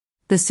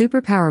The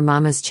Superpower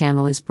Mamas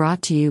channel is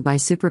brought to you by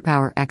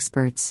Superpower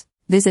Experts.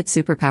 Visit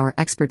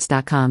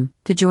superpowerexperts.com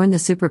to join the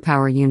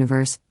Superpower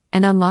universe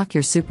and unlock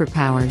your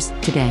superpowers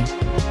today.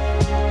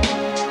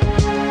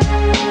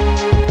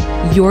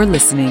 You're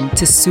listening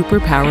to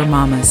Superpower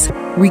Mamas,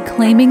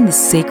 reclaiming the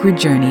sacred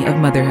journey of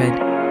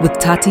motherhood with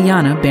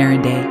Tatiana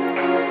Baranday.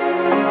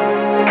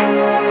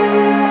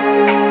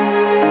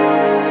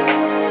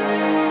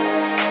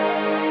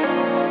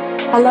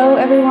 Hello,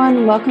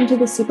 everyone. Welcome to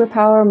the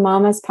Superpower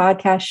Mamas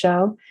podcast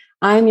show.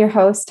 I'm your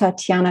host,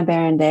 Tatiana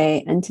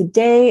Baranday, and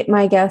today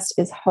my guest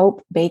is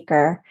Hope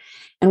Baker,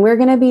 and we're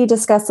going to be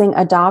discussing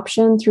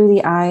adoption through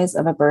the eyes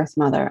of a birth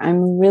mother.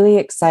 I'm really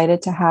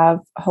excited to have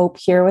Hope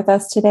here with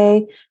us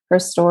today. Her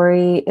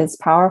story is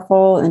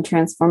powerful and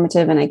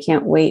transformative, and I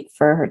can't wait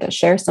for her to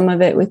share some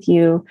of it with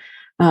you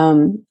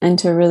and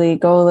to really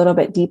go a little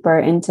bit deeper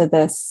into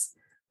this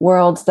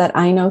world that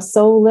I know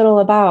so little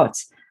about.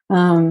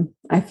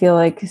 I feel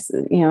like,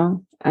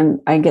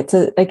 I get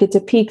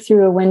to peek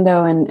through a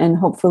window and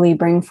hopefully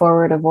bring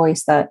forward a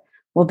voice that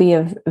will be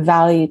of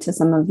value to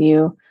some of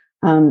you.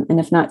 And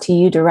if not to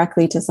you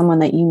directly, to someone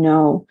that you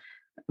know,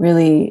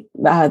 really,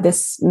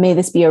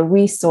 this be a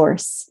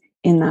resource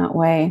in that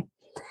way.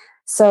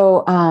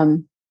 So, I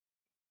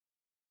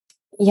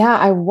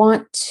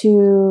want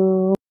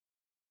to.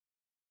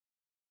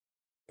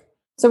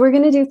 So we're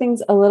going to do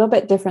things a little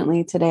bit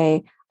differently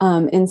today.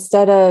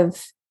 Instead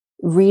of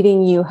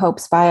reading you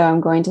Hope's bio,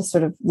 I'm going to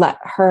sort of let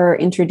her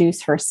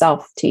introduce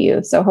herself to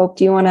you. So Hope,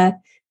 do you want to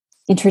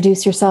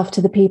introduce yourself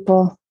to the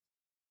people?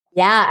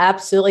 Yeah,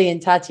 absolutely.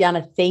 And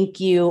Tatiana, thank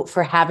you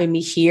for having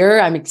me here.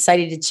 I'm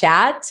excited to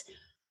chat.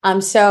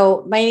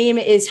 So my name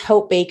is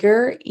Hope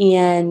Baker.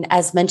 And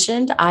as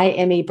mentioned, I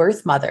am a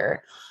birth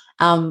mother.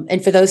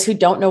 And for those who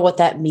don't know what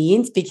that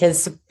means,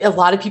 because a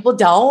lot of people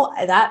don't,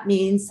 that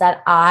means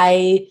that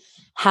I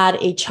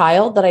had a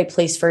child that I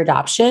placed for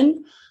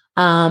adoption.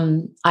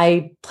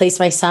 I placed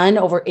my son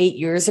over 8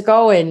 years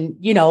ago, and,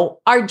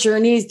 our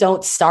journeys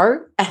don't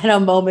start at a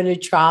moment of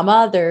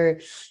trauma.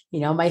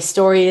 My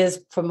story is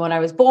from when I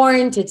was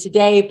born to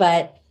today,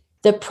 but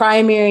the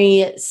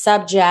primary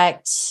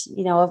subject,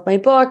 of my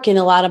book and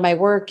a lot of my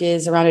work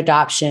is around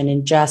adoption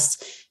and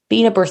just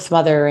being a birth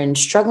mother and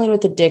struggling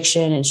with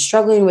addiction and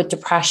struggling with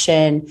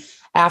depression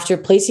after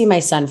placing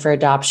my son for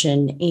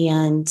adoption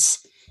and,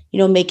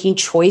 making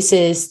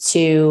choices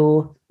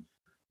to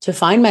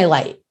find my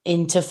light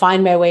and to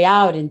find my way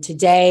out. And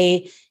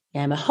today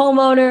I'm a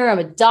homeowner, I'm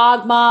a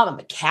dog mom, I'm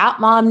a cat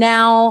mom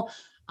now.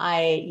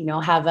 I,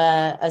 have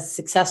a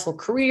successful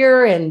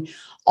career and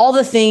all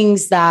the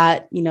things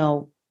that,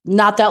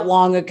 not that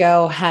long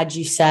ago, had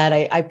you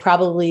said, I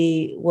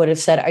probably would have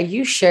said, are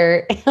you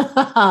sure?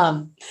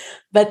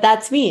 But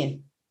that's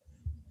me.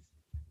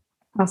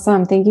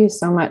 Awesome. Thank you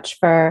so much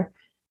for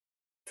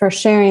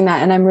sharing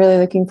that. And I'm really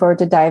looking forward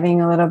to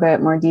diving a little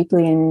bit more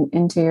deeply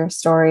into your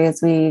story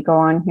as we go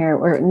on here.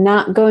 We're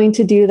not going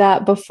to do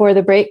that before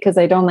the break because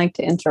I don't like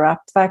to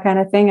interrupt that kind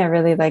of thing. I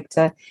really like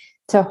to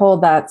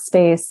hold that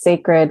space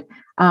sacred.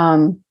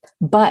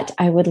 But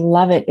I would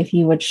love it if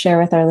you would share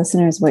with our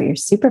listeners what your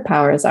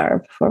superpowers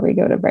are before we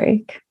go to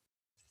break.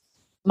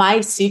 My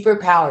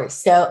superpowers.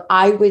 So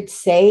I would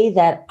say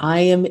that I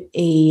am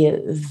a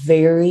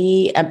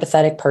very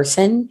empathetic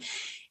person.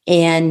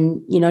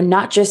 And,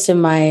 not just in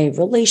my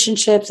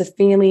relationships with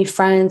family,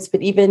 friends,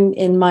 but even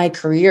in my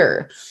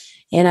career.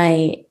 And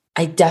I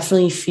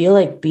definitely feel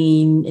like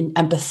being an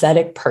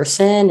empathetic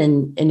person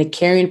and a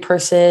caring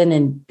person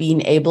and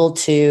being able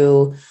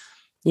to,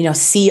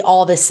 see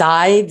all the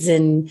sides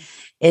and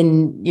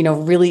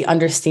really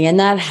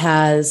understand that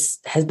has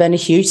been a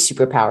huge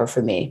superpower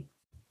for me.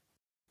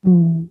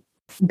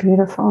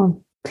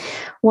 Beautiful.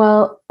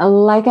 Well,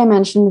 like I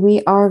mentioned,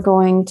 we are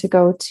going to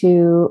go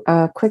to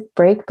a quick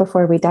break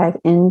before we dive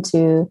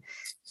into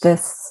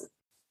this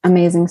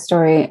amazing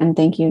story. And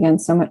thank you again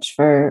so much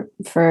for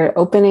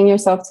opening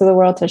yourself to the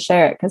world to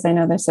share it, because I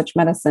know there's such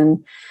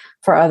medicine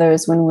for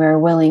others when we're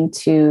willing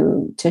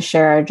to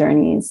share our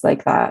journeys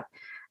like that.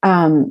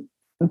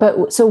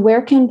 But so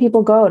where can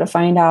people go to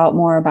find out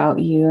more about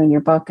you and your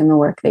book and the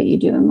work that you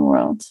do in the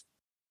world?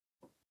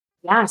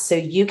 Yeah, so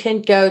you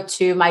can go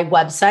to my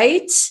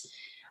website,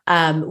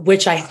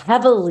 which I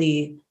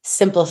heavily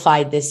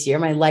simplified this year.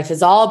 My life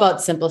is all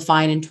about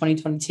simplifying in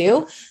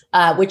 2022,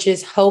 which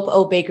is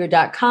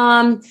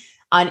hopeobaker.com.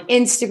 On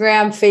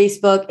Instagram,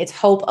 Facebook, it's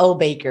Hope O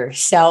Baker.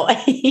 So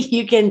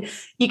you can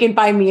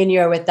find me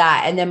anywhere with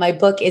that. And then my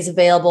book is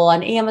available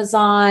on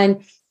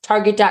Amazon,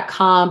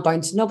 Target.com,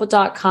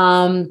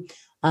 BarnesandNoble.com.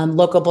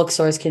 Local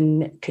bookstores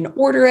can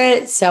order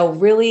it. So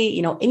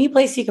really, any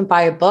place you can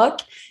buy a book,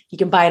 you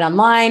can buy it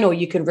online, or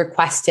you can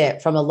request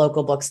it from a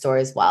local bookstore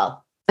as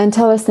well. And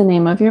tell us the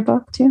name of your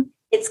book too.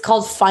 It's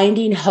called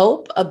Finding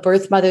Hope, A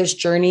Birth Mother's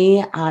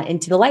Journey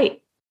into the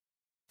Light.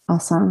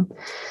 Awesome.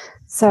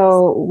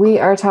 So we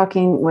are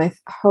talking with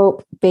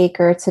Hope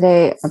Baker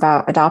today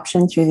about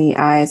adoption through the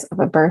eyes of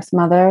a birth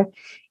mother.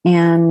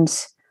 And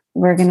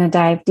we're going to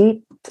dive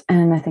deep,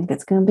 and I think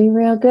it's going to be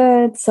real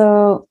good.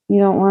 So you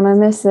don't want to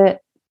miss it.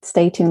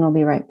 Stay tuned. We'll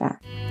be right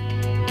back.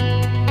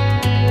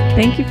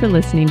 Thank you for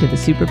listening to the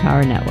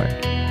Superpower Network.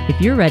 If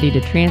you're ready to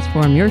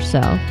transform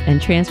yourself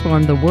and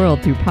transform the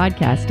world through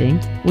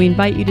podcasting, we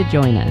invite you to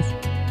join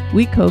us.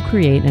 We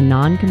co-create a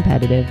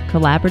non-competitive,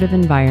 collaborative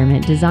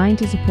environment designed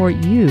to support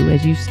you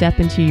as you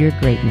step into your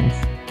greatness.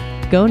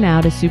 Go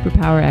now to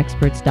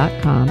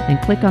superpowerexperts.com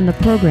and click on the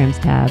Programs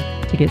tab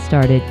to get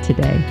started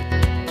today.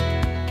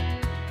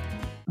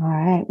 All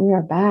right, we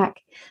are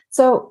back.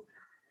 So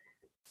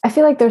I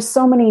feel like there's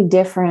so many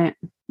different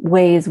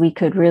ways we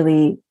could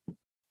really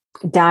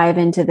dive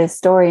into this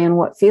story, and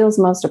what feels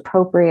most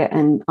appropriate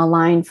and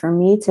aligned for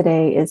me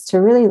today is to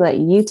really let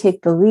you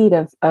take the lead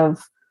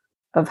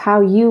of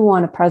how you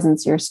want to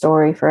presence your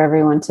story for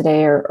everyone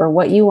today, or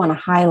what you want to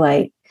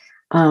highlight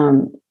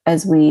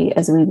as we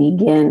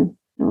begin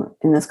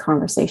in this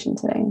conversation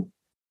today.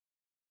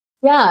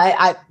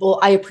 Yeah,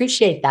 I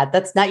appreciate that.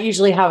 That's not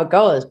usually how it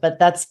goes, but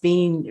that's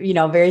being,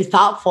 very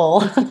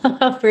thoughtful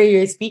for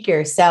your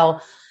speaker.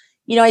 So,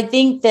 I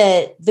think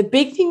that the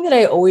big thing that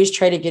I always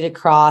try to get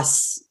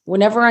across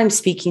whenever I'm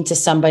speaking to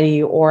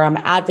somebody or I'm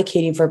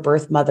advocating for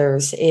birth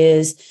mothers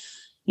is,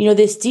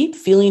 this deep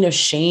feeling of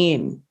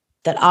shame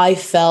that I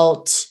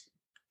felt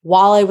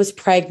while I was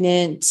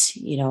pregnant,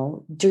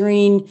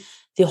 during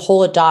the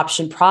whole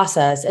adoption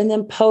process, and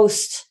then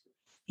post,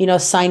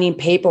 signing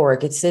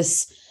paperwork. It's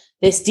this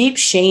deep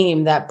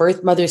shame that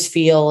birth mothers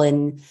feel,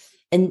 and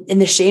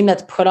the shame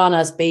that's put on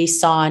us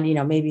based on,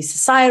 maybe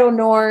societal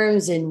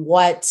norms and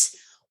what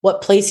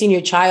placing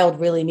your child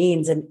really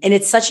means. And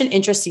it's such an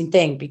interesting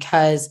thing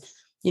because,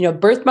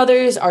 birth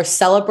mothers are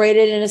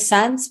celebrated in a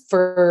sense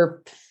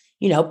for,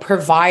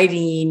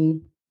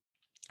 providing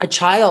a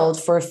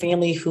child for a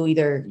family who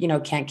either,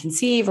 can't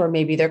conceive, or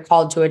maybe they're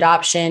called to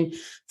adoption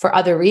for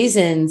other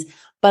reasons.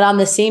 But on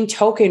the same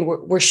token,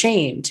 we're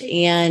shamed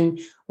and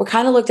we're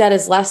kind of looked at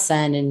as less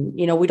than, and,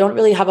 we don't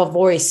really have a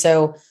voice.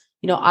 So,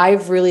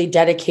 I've really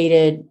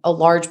dedicated a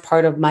large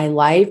part of my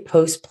life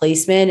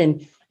post-placement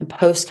and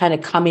post kind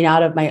of coming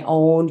out of my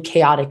own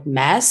chaotic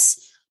mess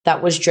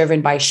that was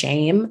driven by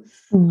shame,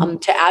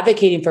 to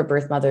advocating for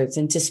birth mothers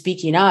and to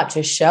speaking up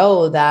to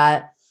show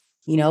that,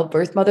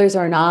 birth mothers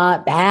are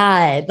not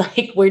bad.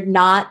 Like, we're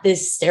not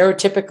this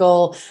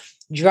stereotypical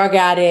drug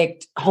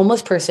addict,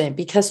 homeless person,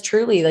 because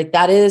truly, like,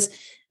 that is,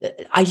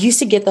 I used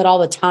to get that all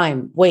the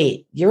time.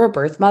 Wait, you're a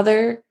birth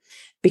mother?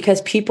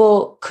 Because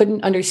people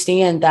couldn't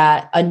understand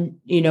that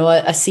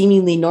a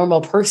seemingly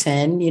normal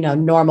person,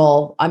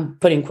 normal, I'm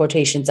putting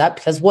quotations up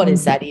because what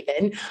is that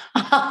even?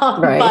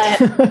 Right.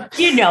 But,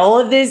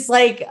 this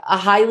like a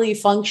highly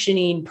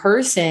functioning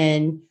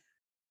person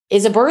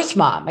is a birth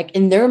mom. Like,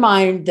 in their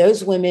mind,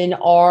 those women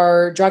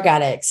are drug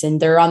addicts and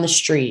they're on the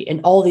street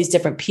and all these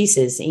different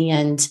pieces.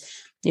 And,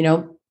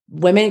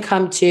 women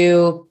come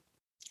to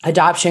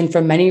adoption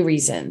for many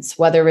reasons,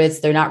 whether it's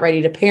they're not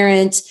ready to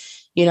parent,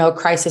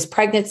 crisis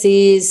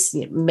pregnancies,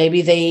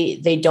 maybe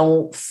they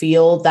don't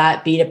feel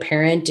that being a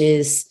parent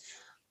is,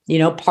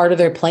 part of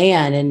their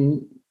plan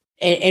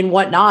and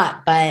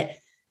whatnot. But,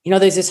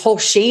 there's this whole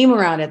shame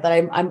around it that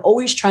I'm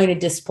always trying to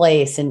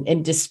displace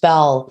and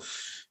dispel,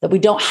 that we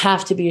don't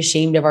have to be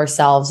ashamed of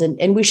ourselves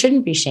and we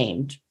shouldn't be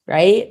shamed.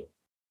 Right.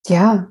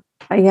 Yeah.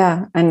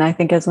 Yeah. And I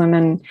think as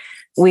women,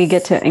 we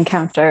get to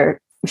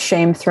encounter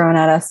shame thrown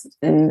at us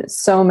in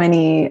so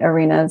many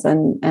arenas.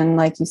 And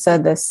like you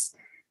said, this,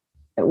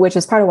 which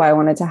is part of why I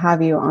wanted to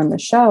have you on the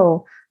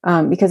show,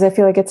 because I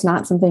feel like it's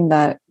not something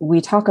that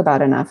we talk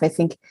about enough. I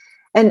think,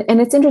 and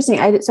it's interesting.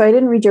 So I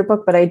didn't read your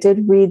book, but I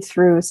did read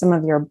through some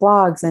of your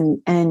blogs,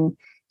 and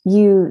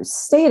you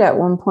state at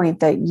one point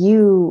that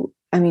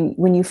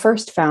when you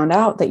first found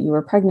out that you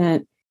were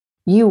pregnant,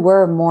 you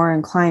were more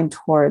inclined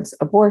towards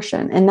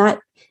abortion. And that,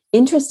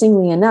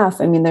 interestingly enough,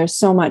 there's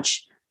so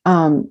much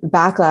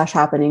backlash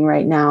happening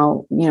right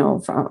now,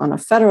 on a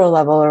federal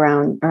level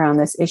around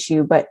this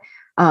issue, but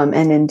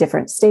and in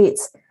different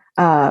states.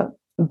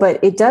 But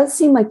it does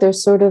seem like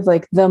there's sort of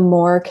like the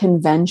more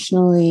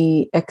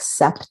conventionally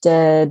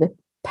accepted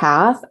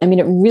path.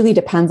 It really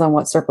depends on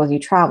what circles you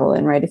travel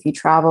in, right? If you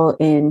travel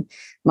in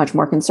much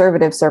more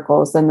conservative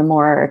circles, then the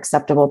more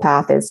acceptable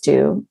path is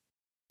to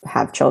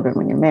have children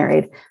when you're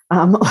married,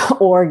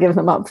 or give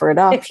them up for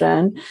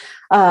adoption.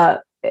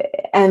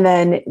 And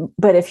then,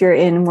 but if you're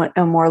in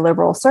a more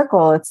liberal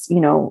circle, it's,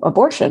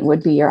 abortion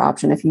would be your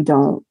option if you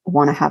don't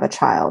want to have a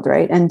child.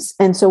 Right. And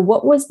so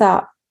what was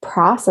that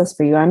process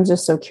for you? I'm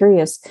just so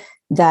curious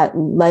that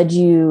led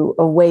you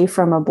away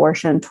from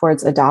abortion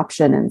towards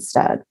adoption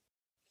instead.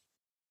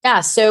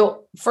 Yeah.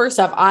 So first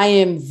off, I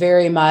am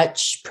very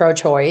much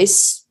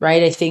pro-choice,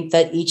 right? I think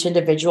that each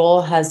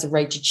individual has the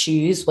right to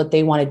choose what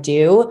they want to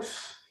do.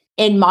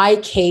 In my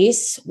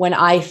case, when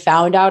I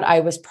found out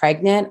I was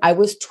pregnant, I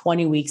was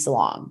 20 weeks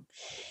along.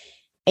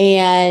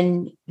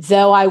 And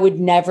though I would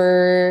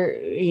never,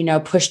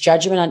 push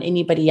judgment on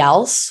anybody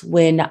else,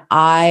 when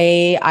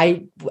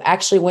I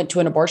actually went to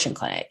an abortion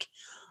clinic,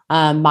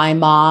 my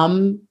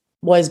mom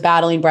was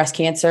battling breast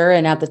cancer.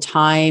 And at the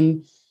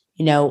time,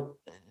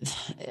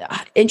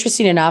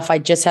 interesting enough, I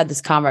just had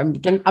this I'm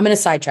going to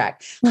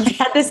sidetrack. I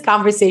had this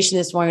conversation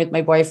this morning with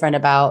my boyfriend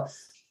about,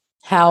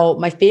 how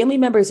my family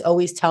members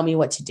always tell me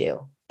what to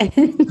do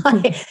in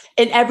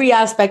every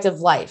aspect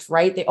of life,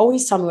 right? They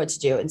always tell me what to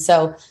do. And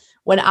so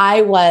when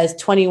I was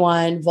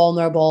 21,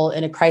 vulnerable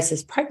in a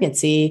crisis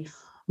pregnancy,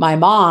 my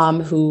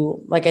mom,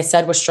 who, like I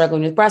said, was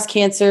struggling with breast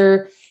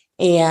cancer,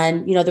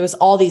 and, there was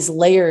all these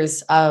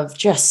layers of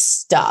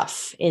just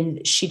stuff,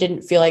 and she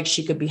didn't feel like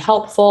she could be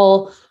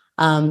helpful,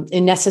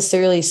 and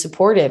necessarily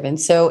supportive. And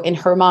so in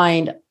her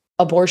mind,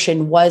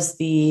 abortion was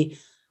the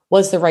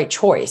right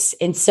choice.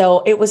 And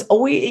so it was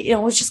always, it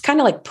was just kind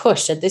of like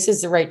pushed that this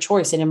is the right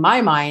choice. And in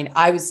my mind,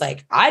 I was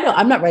like,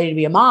 I'm not ready to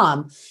be a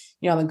mom.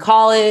 I'm in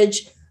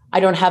college. I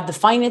don't have the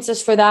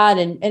finances for that.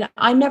 And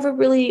I never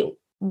really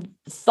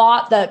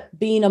thought that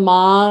being a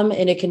mom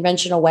in a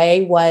conventional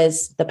way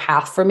was the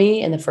path for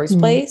me in the first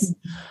place.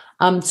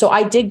 So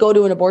I did go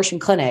to an abortion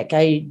clinic.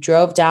 I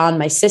drove down.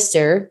 My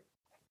sister,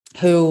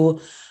 who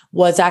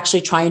was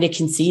actually trying to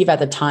conceive at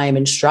the time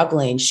and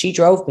struggling, she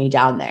drove me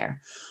down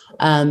there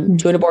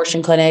to an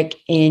abortion clinic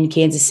in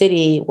Kansas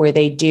City, where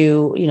they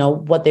do,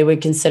 what they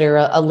would consider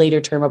a later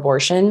term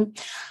abortion.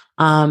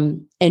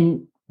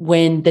 And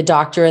when the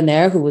doctor in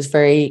there, who was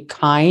very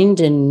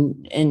kind and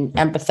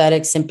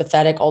empathetic,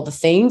 sympathetic, all the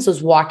things,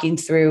 was walking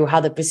through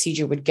how the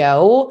procedure would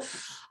go,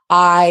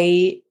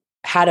 I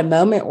had a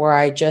moment where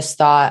I just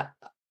thought,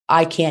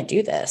 I can't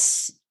do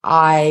this.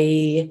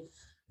 I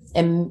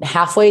am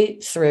halfway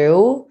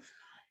through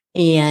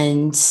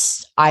and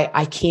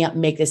I can't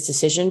make this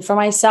decision for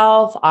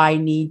myself. I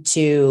need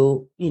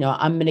to,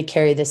 I'm going to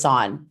carry this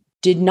on.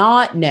 Did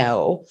not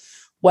know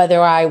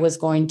whether I was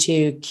going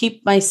to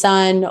keep my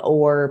son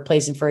or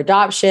place him for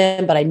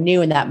adoption, but I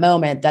knew in that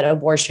moment that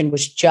abortion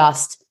was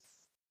just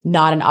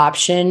not an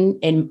option.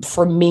 And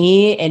for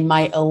me, in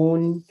my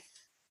own,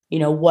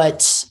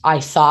 what I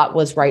thought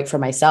was right for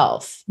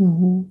myself.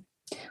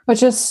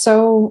 Which is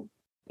so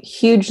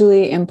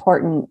hugely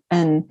important.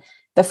 And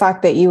the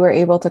fact that you were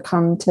able to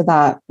come to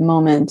that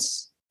moment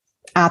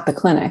at the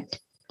clinic,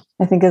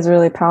 I think is a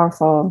really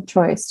powerful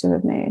choice to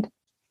have made.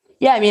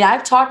 Yeah. I mean,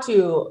 I've talked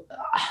to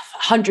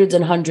hundreds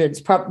and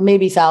hundreds,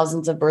 maybe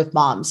thousands of birth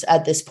moms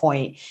at this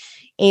point.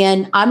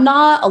 And I'm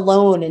not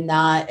alone in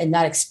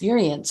that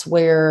experience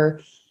where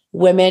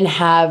women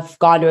have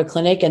gone to a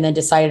clinic and then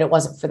decided it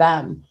wasn't for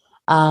them.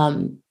 I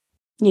mean,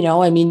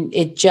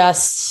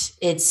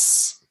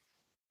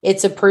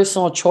 it's a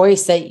personal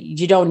choice that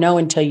you don't know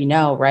until you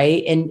know,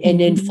 right? And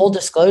in full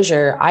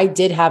disclosure, I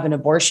did have an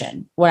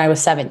abortion when I was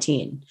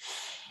 17.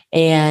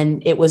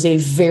 And it was a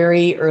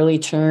very early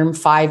term,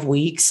 5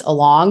 weeks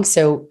along.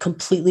 So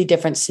completely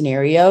different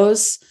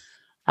scenarios,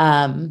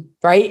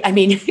 right? I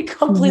mean,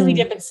 completely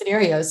different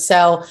scenarios.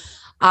 So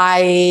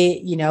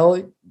I,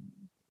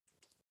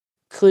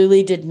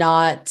 clearly did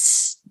not,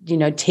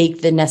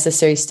 take the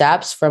necessary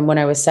steps from when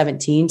I was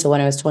 17 to when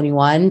I was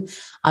 21,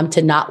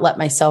 to not let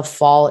myself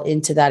fall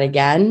into that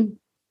again.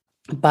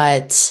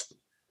 But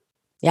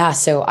yeah,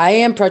 so I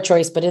am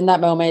pro-choice, but in that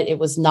moment, it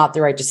was not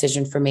the right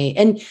decision for me.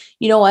 And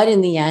you know what?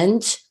 In the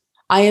end,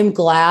 I am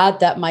glad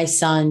that my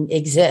son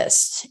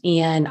exists.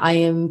 And I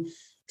am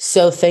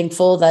so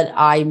thankful that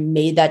I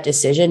made that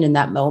decision in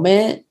that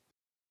moment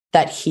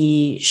that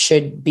he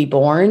should be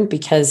born,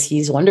 because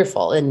he's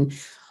wonderful. And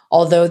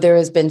although there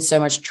has been so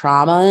much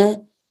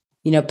trauma,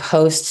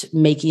 post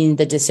making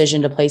the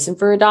decision to place him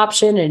for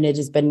adoption, and it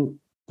has been,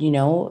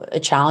 a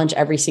challenge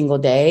every single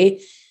day,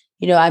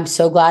 I'm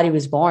so glad he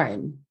was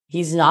born.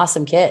 He's an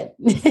awesome kid,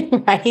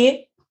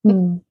 right?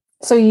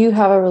 So you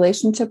have a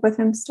relationship with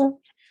him still?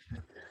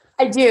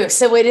 I do.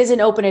 So it is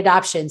an open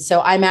adoption. So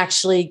I'm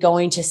actually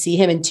going to see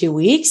him in 2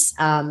 weeks.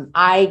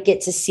 I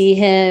get to see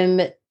him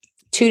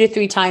 2 to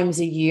 3 times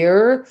a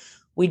year.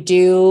 We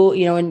do,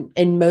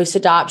 in most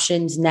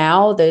adoptions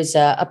now, there's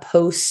a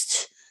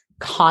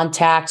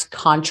post-contact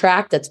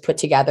contract that's put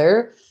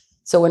together.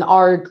 So in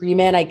our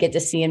agreement, I get to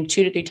see him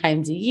 2 to 3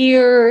 times a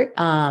year.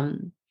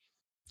 And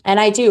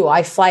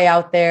I fly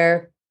out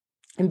there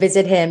and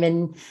visit him.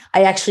 And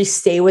I actually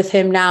stay with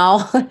him now.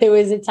 There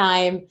was a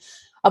time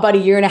about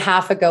 1.5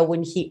 years ago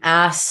when he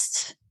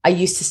asked, I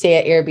used to stay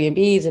at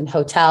Airbnbs and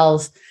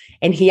hotels,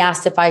 and he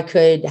asked if I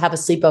could have a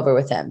sleepover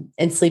with him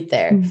and sleep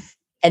there.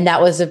 And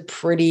that was a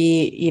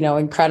pretty,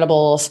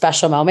 incredible,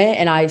 special moment.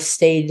 And I've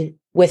stayed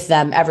with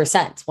them ever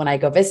since when I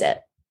go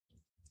visit.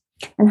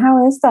 And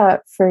how is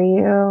that for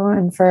you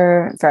and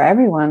for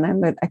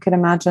everyone? I could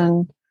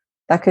imagine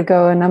that could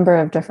go a number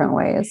of different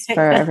ways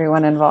for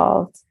everyone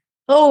involved.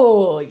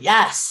 Oh,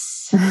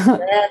 yes.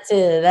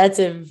 That's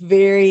a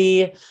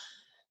very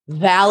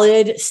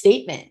valid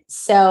statement.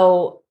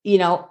 So,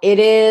 it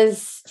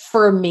is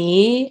for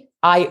me,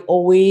 I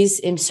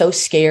always am so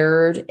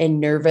scared and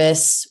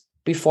nervous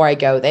before I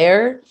go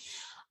there.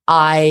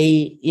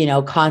 I,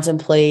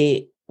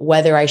 contemplate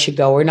whether I should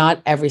go or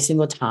not every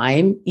single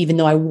time, even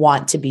though I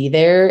want to be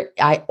there.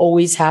 I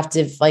always have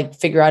to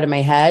figure out in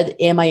my head,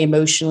 am I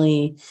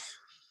emotionally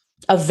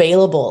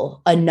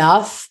available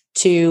enough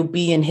to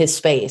be in his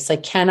space?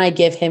 Can I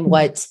give him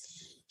what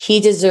he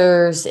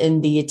deserves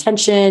and the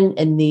attention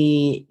and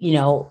the,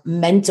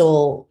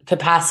 mental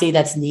capacity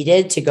that's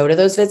needed to go to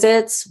those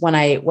visits when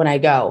I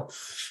go?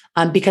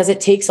 because it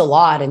takes a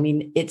lot. I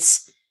mean,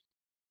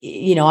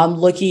 I'm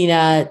looking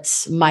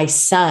at my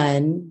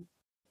son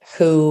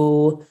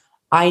who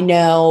I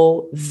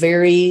know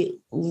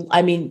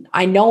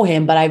I know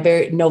him, but I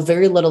know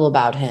very little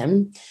about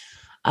him.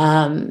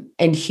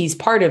 And he's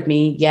part of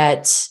me,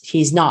 yet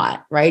he's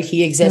not, right?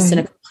 He exists in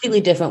a completely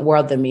different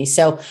world than me.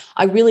 So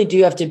I really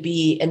do have to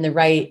be in the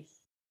right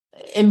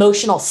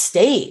emotional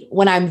state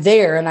when I'm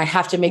there, and I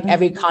have to make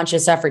every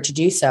conscious effort to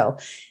do so.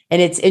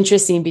 And it's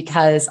interesting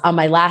because on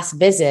my last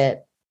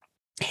visit,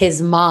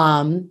 his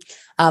mom,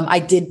 I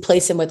did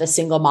place him with a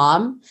single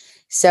mom.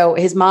 So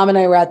his mom and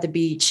I were at the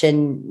beach,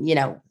 and,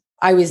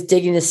 I was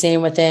digging the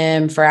sand with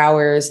him for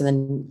hours, and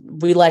then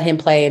we let him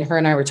play, and her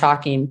and I were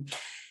talking.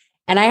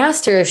 And I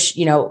asked her if,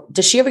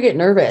 does she ever get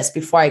nervous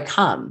before I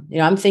come?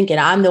 I'm thinking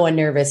I'm the one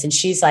nervous. And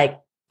she's like,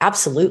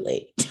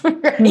 absolutely.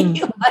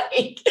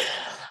 Right?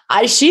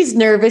 She's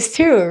nervous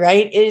too,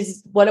 right?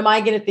 What am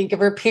I going to think of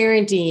her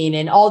parenting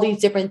and all these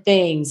different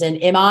things?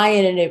 And am I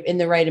in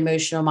the right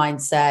emotional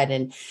mindset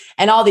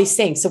and all these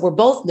things? So we're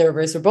both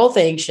nervous. We're both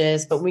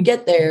anxious, but when we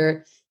get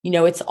there,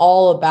 it's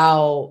all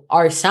about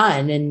our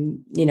son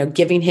and,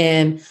 giving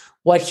him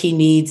what he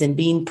needs and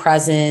being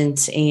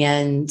present.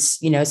 And,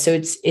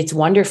 so it's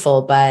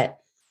wonderful, but,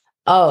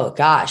 oh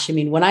gosh, I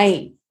mean,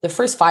 the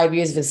first 5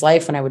 years of his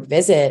life, when I would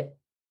visit,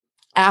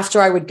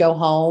 after I would go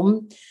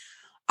home,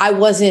 I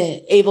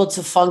wasn't able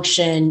to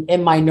function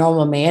in my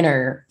normal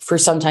manner for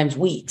sometimes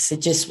weeks.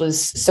 It just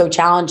was so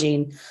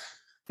challenging,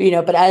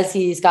 but as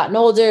he's gotten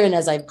older and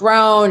as I've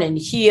grown and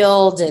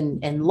healed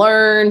and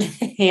learned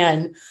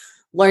and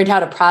learned how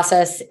to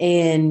process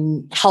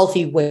in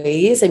healthy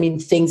ways, I mean,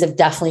 things have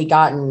definitely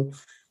gotten,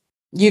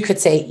 you could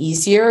say,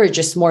 easier or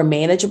just more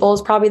manageable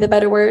is probably the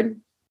better word.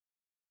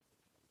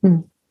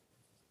 And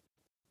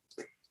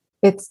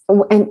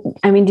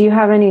I mean, do you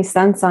have any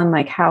sense on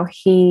like how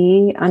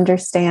he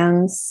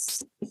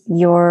understands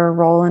your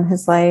role in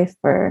his life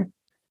or?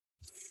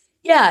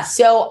 Yeah.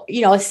 So,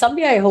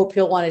 someday I hope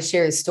he'll want to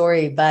share his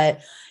story,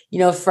 but,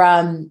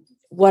 from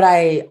what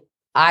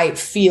I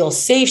feel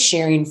safe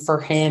sharing for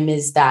him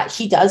is that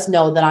he does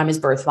know that I'm his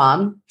birth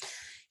mom.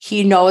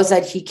 He knows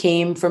that he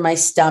came from my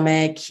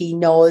stomach. He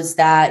knows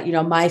that,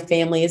 my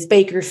family is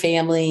Baker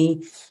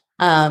family.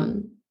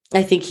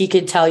 I think he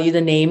could tell you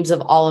the names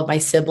of all of my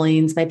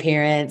siblings, my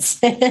parents,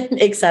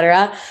 et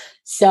cetera.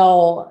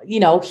 So,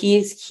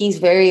 he's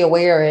very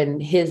aware,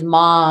 and his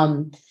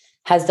mom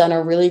has done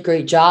a really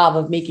great job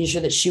of making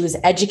sure that she was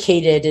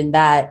educated and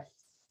that,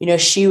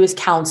 she was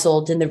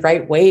counseled in the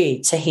right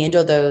way to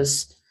handle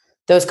those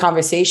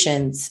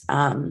conversations.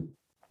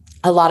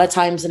 A lot of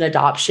times in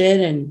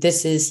adoption, and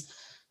this is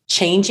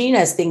changing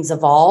as things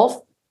evolve,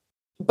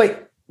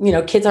 but,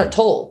 kids aren't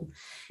told.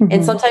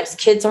 And sometimes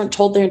kids aren't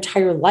told their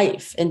entire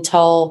life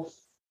until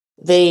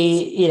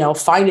they,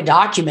 find a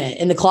document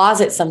in the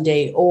closet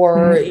someday.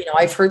 Or,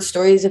 I've heard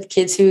stories of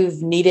kids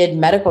who've needed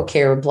medical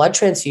care or blood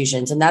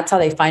transfusions, and that's how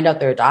they find out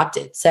they're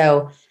adopted.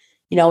 So,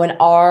 in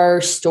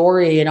our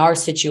story, in our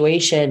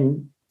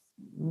situation,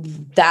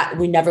 that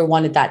we never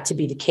wanted that to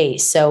be the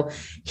case. So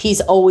he's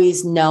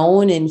always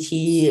known, and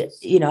he,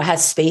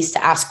 has space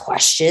to ask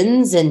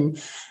questions.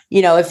 And,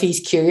 if he's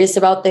curious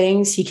about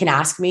things, he can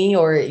ask me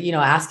or,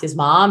 ask his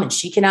mom, and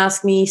she can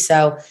ask me.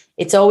 So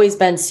it's always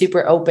been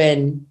super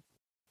open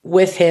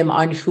with him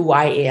on who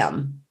I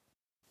am.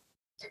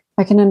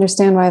 I can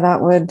understand why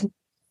that would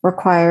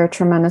require a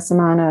tremendous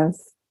amount of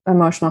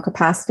emotional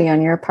capacity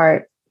on your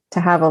part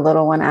to have a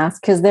little one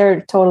ask, because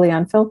they're totally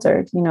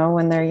unfiltered.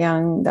 When they're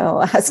young,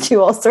 they'll ask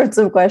you all sorts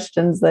of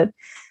questions that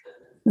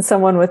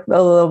someone with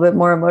a little bit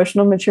more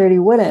emotional maturity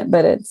wouldn't,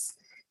 but it's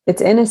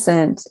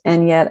innocent,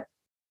 and yet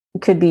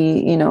could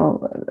be,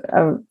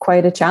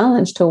 quite a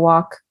challenge to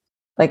walk.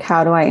 Like,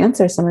 how do I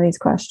answer some of these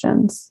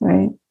questions?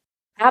 Right.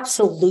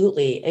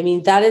 Absolutely. I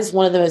mean, that is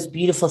one of the most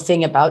beautiful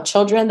thing about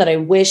children that I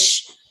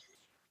wish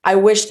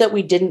that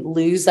we didn't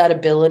lose that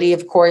ability.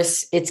 Of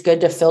course, it's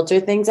good to filter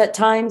things at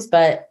times,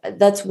 but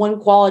that's one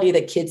quality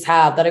that kids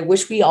have that I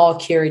wish we all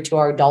carry to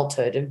our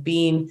adulthood, of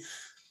being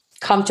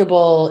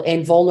comfortable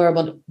and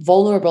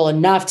vulnerable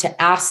enough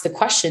to ask the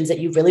questions that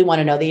you really want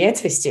to know the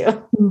answers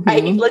to,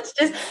 right? Let's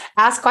just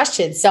ask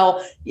questions.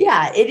 So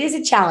yeah, it is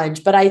a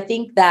challenge, but I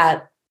think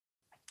that,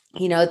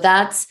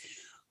 that's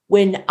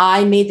when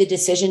I made the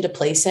decision to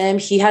place him,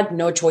 he had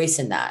no choice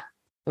in that,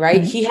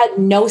 right? He had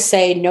no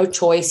say, no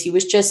choice. He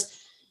was,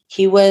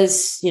 he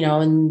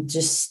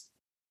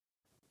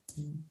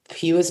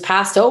was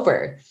passed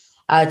over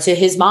to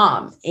his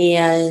mom.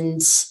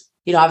 And,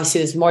 obviously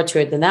there's more to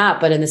it than that,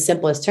 but in the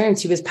simplest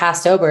terms, he was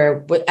passed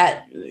over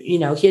he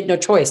had no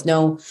choice,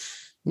 no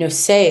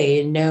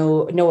say,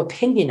 no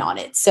opinion on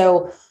it.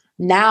 So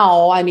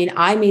now, I mean,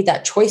 I made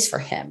that choice for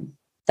him.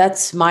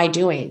 That's my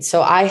doing.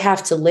 So I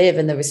have to live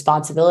in the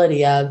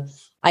responsibility of,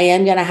 I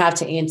am going to have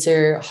to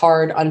answer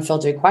hard,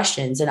 unfiltered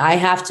questions. And I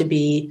have to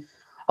be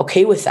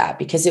okay with that,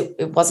 because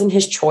it wasn't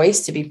his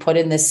choice to be put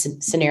in this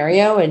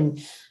scenario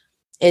and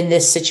in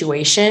this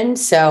situation.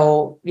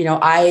 So,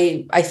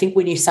 I think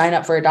when you sign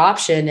up for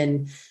adoption,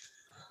 and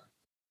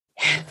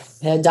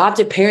the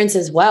adopted parents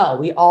as well.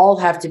 We all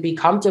have to be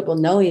comfortable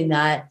knowing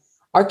that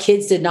our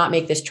kids did not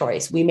make this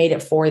choice. We made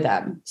it for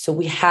them. So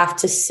we have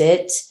to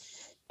sit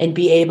and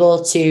be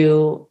able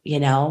to,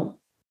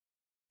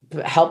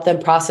 help them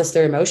process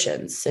their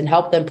emotions and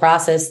help them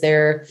process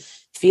their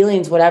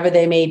feelings, whatever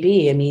they may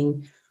be. I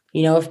mean,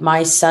 if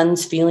my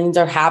son's feelings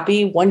are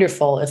happy,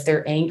 wonderful. If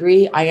they're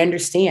angry, I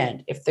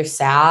understand. If they're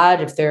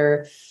sad, if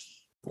they're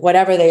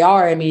whatever they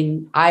are, I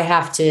mean, I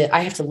have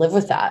to live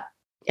with that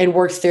and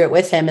work through it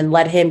with him and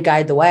let him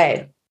guide the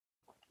way.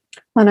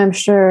 And I'm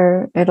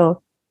sure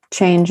it'll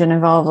change and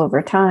evolve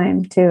over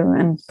time too,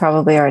 and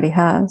probably already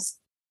has.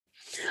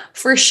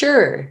 For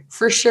sure.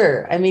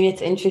 I mean,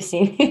 it's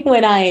interesting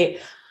when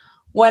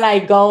I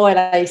go and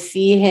I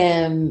see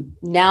him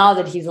now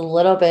that he's a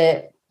little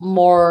bit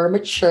more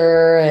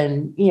mature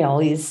and,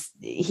 he's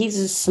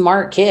a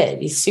smart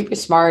kid. He's super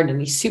smart and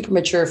he's super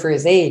mature for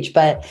his age.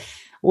 But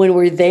when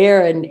we're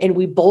there and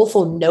we both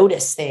will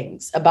notice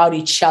things about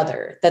each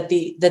other that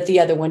the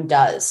other one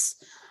does.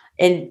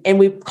 And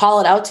we call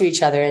it out to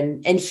each other.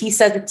 And he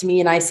says it to me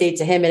and I say it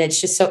to him. And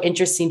it's just so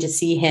interesting to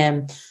see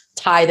him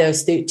tie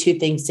those two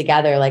things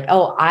together. Like,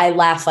 oh, I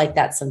laugh like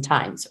that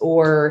sometimes.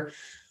 Or,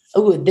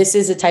 oh, this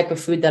is a type of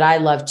food that I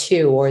love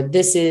too. Or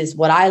this is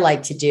what I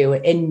like to do.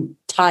 And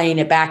tying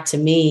it back to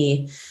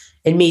me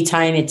and me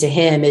tying it to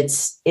him.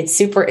 It's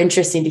super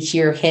interesting to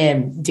hear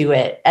him do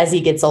it as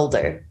he gets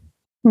older.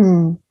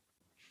 Wow.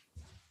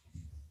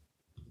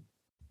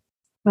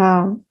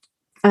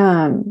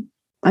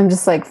 I'm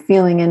just like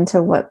feeling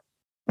into what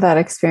that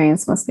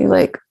experience must be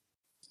like,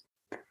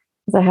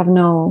 because I have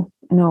no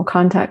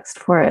context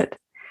for it.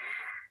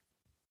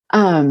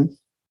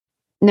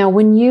 Now,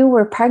 when you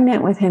were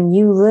pregnant with him,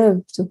 you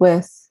lived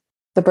with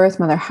the birth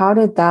mother. How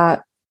did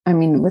that,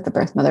 with the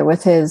birth mother,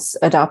 with his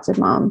adopted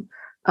mom,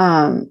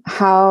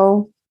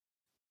 how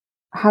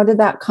did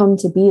that come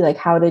to be? Like,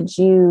 how did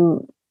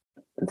you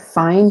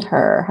find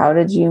her? How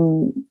did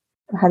you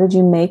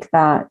make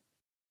that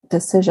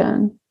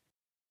decision?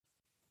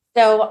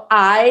 So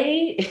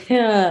I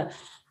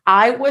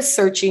was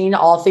searching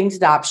all things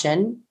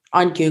adoption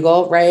on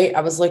Google, right?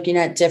 I was looking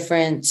at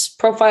different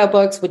profile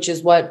books, which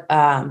is what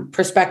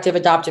prospective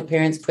adopted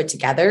parents put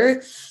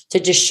together to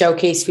just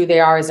showcase who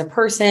they are as a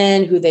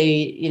person, who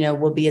they,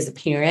 will be as a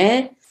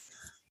parent.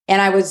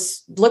 And I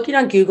was looking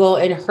on Google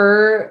and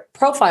her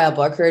profile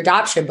book, her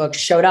adoption book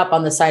showed up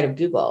on the side of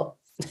Google,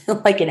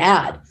 like an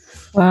ad.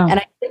 Wow. And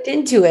I clicked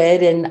into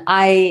it and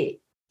I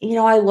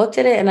looked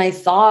at it and I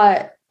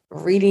thought,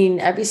 reading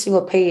every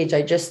single page,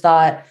 I just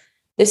thought,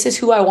 this is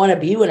who I want to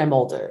be when I'm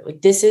older.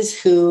 Like, this is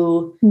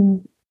who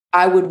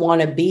I would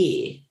want to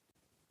be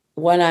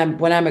when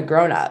I'm a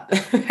grown up.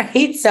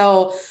 Right.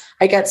 So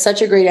I got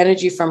such a great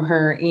energy from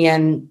her.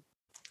 And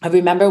I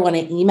remember when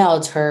I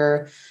emailed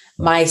her,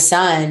 my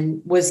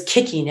son was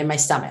kicking in my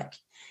stomach.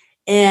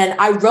 And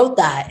I wrote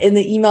that in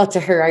the email to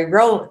her. I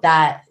wrote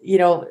that,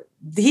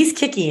 he's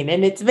kicking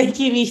and it's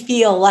making me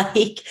feel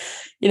like,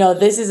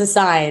 this is a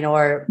sign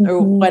or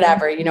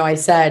whatever, I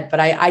said, but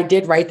I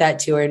did write that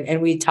to her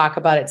and we talk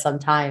about it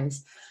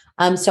sometimes.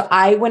 So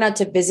I went out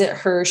to visit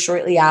her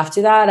shortly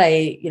after that.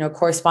 I,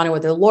 corresponded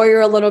with her lawyer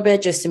a little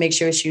bit just to make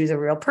sure she was a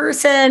real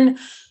person,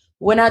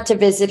 went out to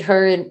visit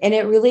her and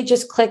it really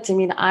just clicked.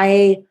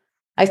 I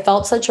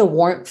felt such a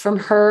warmth from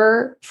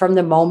her from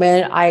the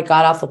moment I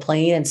got off the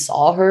plane and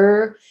saw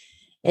her.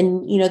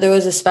 And, there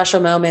was a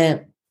special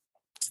moment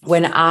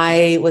when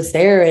I was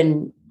there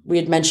and we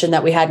had mentioned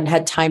that we hadn't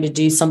had time to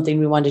do something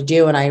we wanted to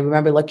do. And I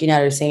remember looking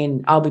at her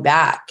saying, I'll be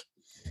back.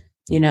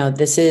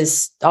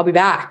 I'll be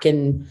back.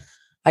 And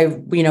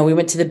we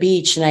went to the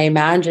beach and I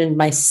imagined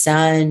my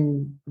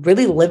son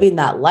really living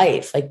that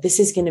life. Like, this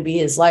is going to be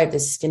his life.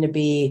 This is going to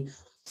be,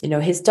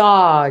 his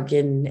dog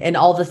and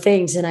all the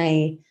things. And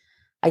I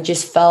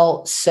just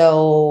felt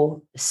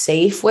so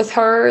safe with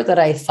her that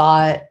I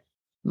thought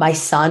my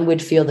son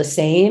would feel the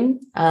same.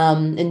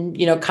 And,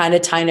 kind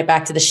of tying it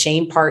back to the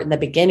shame part in the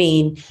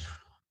beginning,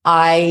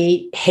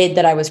 I hid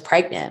that I was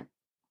pregnant.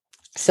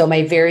 So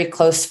my very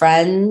close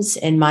friends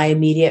and my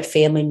immediate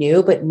family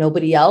knew, but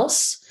nobody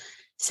else.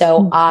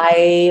 So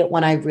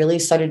when I really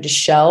started to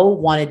show,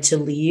 wanted to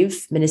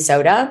leave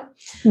Minnesota.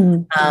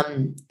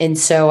 And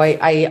so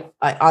I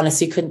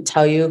honestly couldn't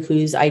tell you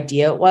whose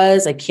idea it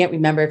was. I can't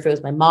remember if it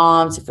was my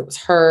mom's, if it was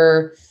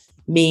her,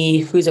 me,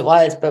 whose it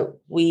was, but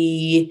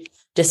we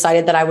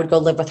decided that I would go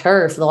live with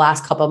her for the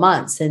last couple of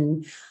months.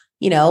 And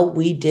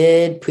we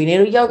did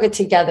prenatal yoga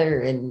together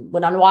and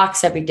went on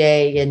walks every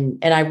day. And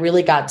I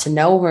really got to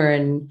know her.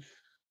 And,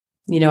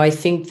 I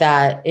think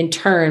that in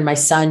turn, my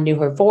son knew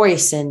her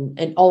voice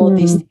and all of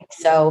these things.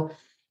 So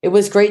it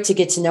was great to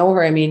get to know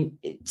her.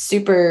 It's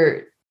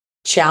super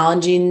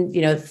challenging,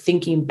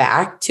 thinking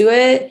back to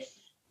it.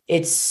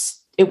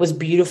 It was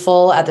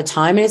beautiful at the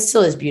time and it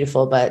still is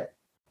beautiful, but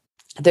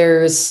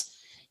there's,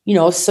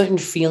 certain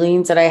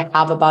feelings that I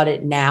have about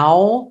it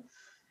now.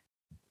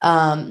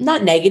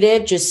 Not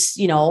negative, just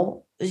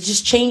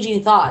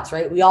changing thoughts,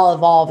 right? We all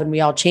evolve and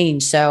we all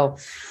change. So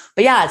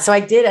but yeah, so I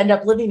did end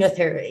up living with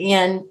her.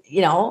 And,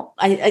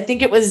 I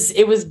think it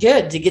was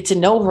good to get to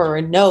know her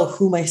and know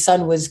who my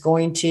son was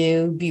going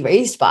to be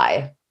raised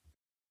by.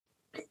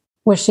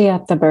 Was she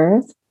at the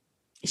birth?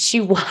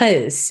 She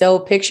was. So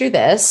picture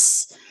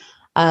this.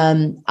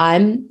 I'm,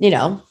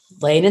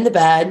 laying in the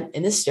bed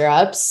in the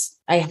stirrups.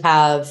 I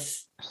have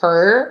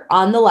her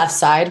on the left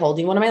side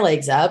holding one of my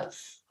legs up.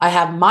 I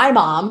have my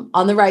mom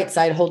on the right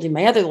side holding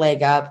my other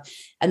leg up.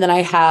 And then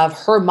I have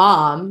her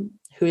mom,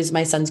 who is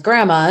my son's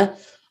grandma,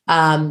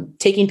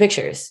 taking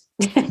pictures.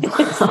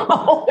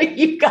 So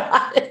you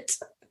got it.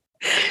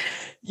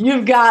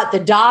 You've got the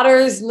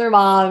daughters and their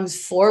moms,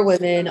 4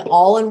 women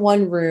all in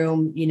one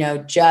room,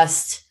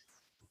 just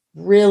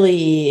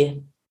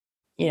really,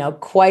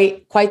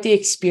 quite the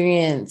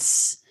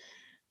experience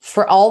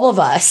for all of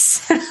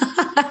us,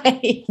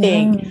 I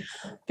think.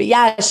 But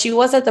yeah, she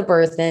was at the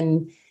birth.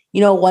 And,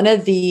 one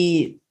of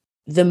the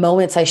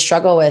moments I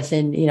struggle with,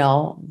 and,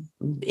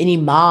 any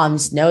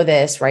moms know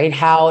this, right?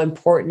 How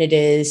important it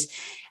is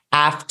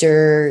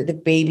after the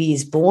baby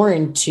is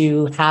born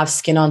to have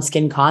skin on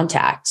skin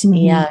contact.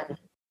 Mm-hmm. And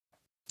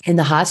in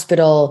the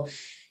hospital,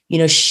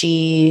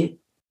 she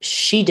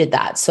did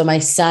that. So my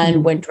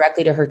son went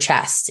directly to her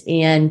chest,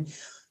 and,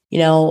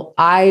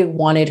 I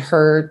wanted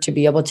her to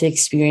be able to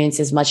experience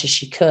as much as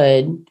she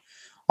could,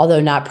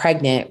 although not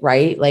pregnant,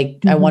 right? Like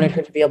I wanted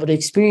her to be able to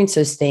experience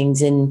those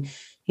things. And,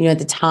 at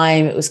the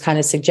time it was kind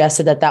of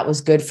suggested that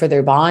was good for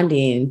their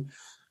bonding.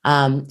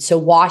 So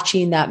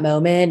watching that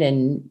moment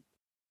and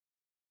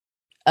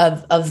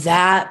of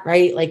that,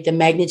 right? Like the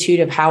magnitude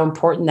of how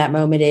important that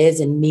moment is,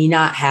 and me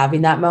not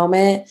having that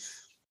moment,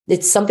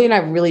 it's something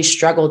I've really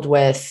struggled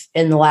with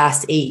in the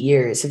last 8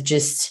 years of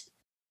just,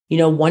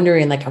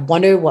 wondering, like, I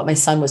wonder what my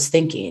son was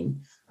thinking,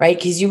 right?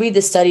 Because you read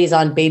the studies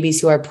on babies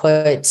who are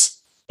put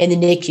in the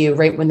NICU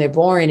right when they're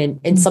born,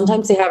 and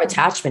sometimes they have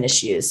attachment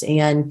issues,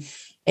 and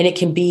it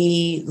can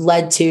be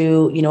led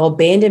to,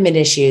 abandonment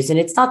issues. And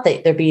it's not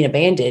that they're being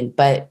abandoned,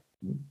 but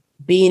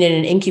being in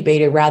an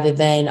incubator rather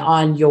than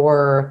on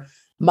your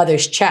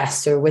mother's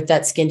chest or with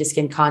that skin to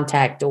skin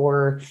contact,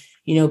 or,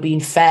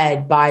 being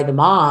fed by the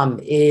mom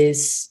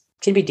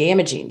can be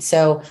damaging.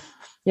 So,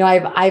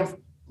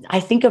 I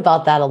think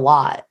about that a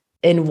lot,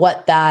 and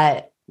what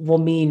that will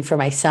mean for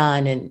my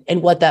son,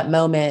 and what that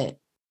moment,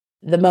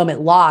 the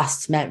moment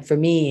lost, meant for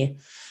me.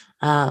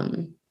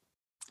 And,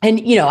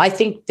 I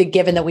think that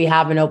given that we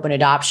have an open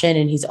adoption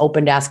and he's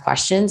open to ask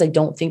questions, I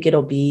don't think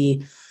it'll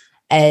be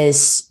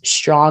as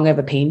strong of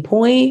a pain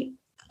point.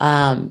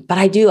 But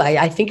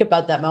I think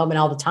about that moment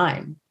all the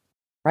time,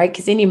 right?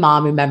 Because any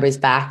mom remembers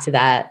back to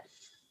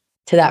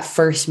that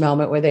first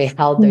moment where they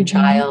held their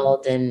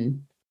child,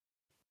 and,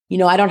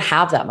 I don't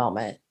have that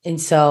moment. And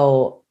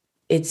so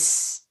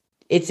it's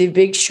a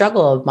big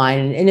struggle of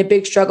mine, and a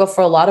big struggle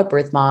for a lot of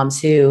birth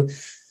moms who,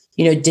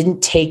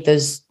 didn't take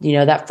those,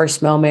 that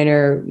first moment,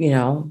 or,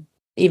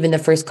 even the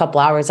first couple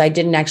hours. I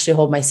didn't actually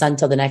hold my son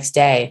till the next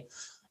day.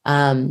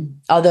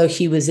 Although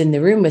he was in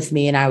the room with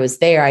me and I was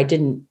there, I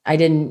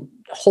didn't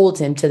hold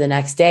him to the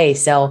next day.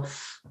 So,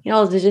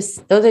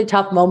 those are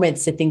tough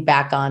moments to think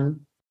back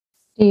on.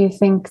 Do you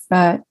think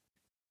that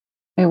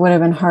it would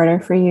have been harder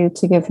for you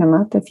to give him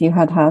up if you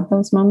had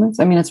those moments?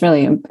 I mean, it's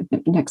really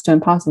next to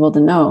impossible to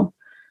know,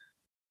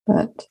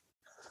 but.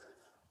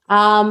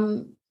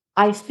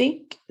 I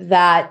think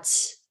that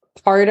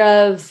part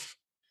of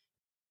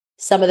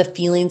some of the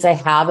feelings I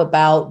have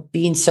about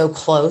being so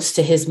close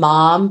to his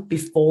mom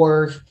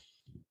before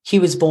he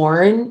was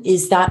born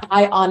is that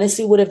I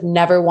honestly would have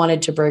never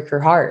wanted to break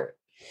her heart.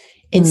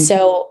 And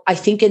so I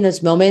think in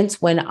those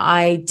moments when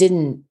I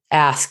didn't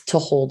ask to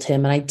hold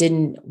him and I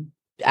didn't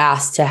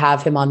ask to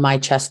have him on my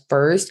chest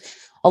first,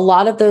 a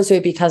lot of those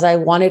were because I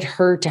wanted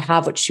her to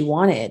have what she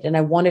wanted, and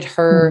I wanted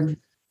her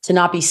to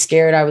not be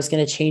scared I was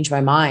going to change my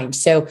mind.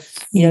 So,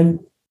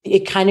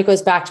 it kind of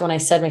goes back to when I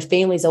said my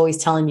family's always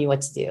telling me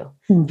what to do.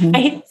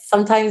 Right?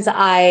 Sometimes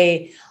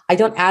I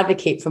don't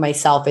advocate for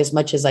myself as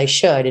much as I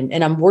should.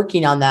 And I'm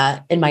working on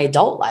that in my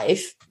adult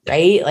life,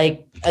 right?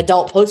 Like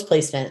adult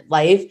post-placement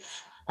life,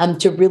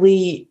 to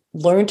really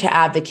learn to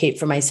advocate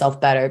for myself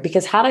better.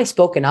 Because had I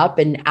spoken up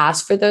and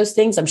asked for those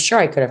things, I'm sure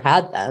I could have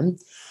had them.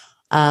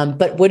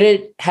 But would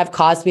it have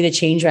caused me to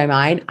change my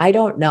mind? I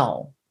don't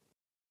know.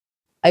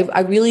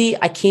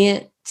 I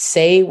can't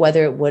say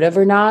whether it would have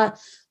or not,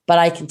 but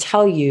I can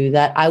tell you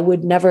that I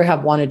would never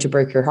have wanted to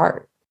break her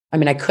heart. I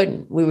mean, I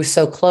couldn't. We were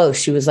so close.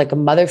 She was like a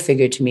mother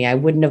figure to me. I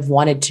wouldn't have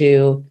wanted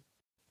to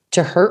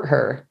hurt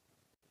her.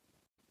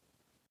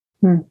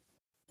 It's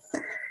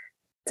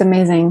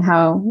amazing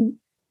how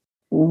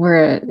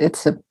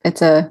it's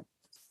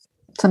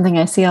something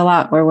I see a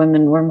lot, where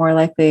women were more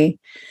likely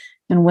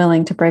and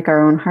willing to break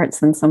our own hearts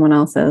than someone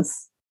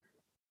else's.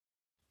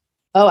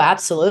 Oh,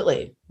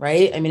 absolutely.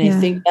 Right. I mean, I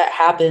think that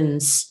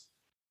happens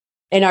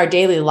in our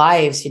daily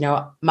lives.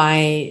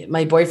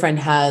 My boyfriend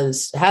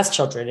has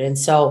children. And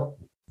so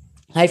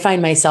I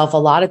find myself a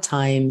lot of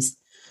times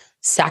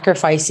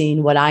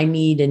sacrificing what I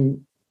need,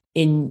 and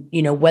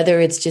whether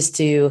it's just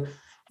to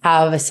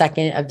have a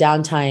second of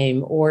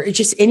downtime or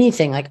just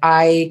anything. Like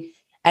I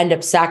end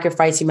up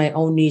sacrificing my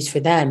own needs for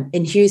them.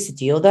 And here's the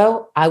deal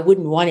though, I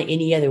wouldn't want it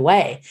any other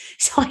way.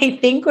 So I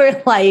think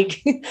we're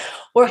like,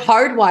 we're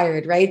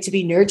hardwired, right? To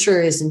be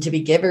nurturers and to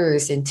be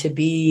givers and to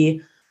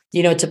be,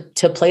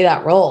 to play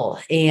that role.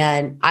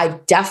 And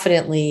I've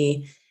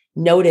definitely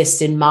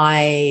noticed in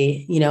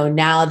my,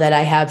 now that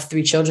I have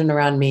 3 children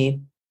around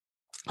me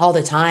all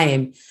the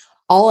time,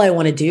 all I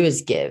want to do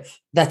is give.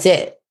 That's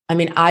it. I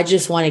mean, I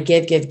just want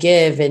to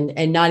give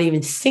and not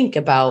even think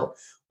about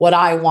what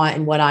I want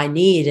and what I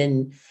need.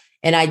 And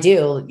I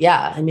do.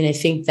 Yeah. I mean, I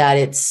think that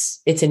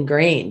it's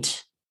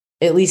ingrained,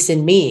 at least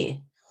in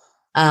me,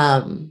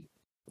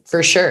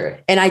 for sure.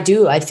 And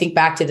I think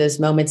back to those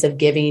moments of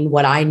giving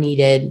what I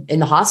needed in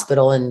the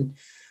hospital. And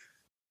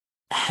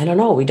I don't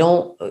know, we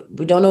don't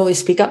always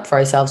speak up for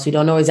ourselves. We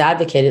don't always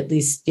advocate, at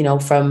least,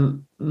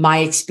 from my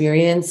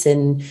experience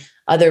and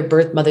other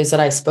birth mothers that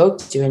I spoke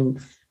to. And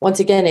once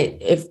again,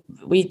 if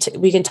we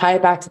can tie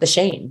it back to the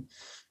shame,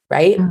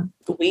 right? Yeah.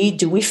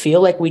 Do we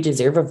feel like we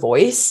deserve a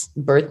voice,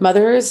 birth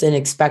mothers and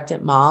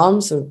expectant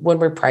moms, or when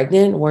we're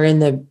pregnant, we're in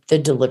the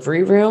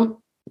delivery room?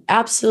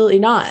 Absolutely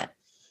not.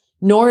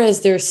 Nor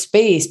is there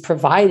space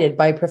provided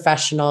by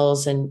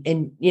professionals and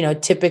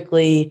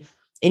typically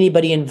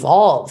anybody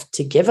involved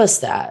to give us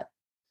that.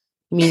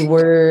 I mean,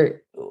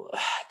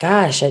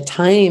 at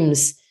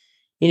times,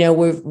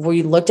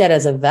 we looked at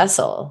as a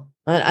vessel.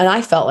 And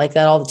I felt like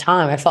that all the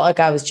time. I felt like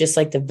I was just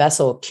like the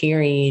vessel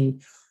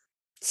carrying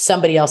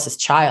somebody else's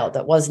child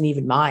that wasn't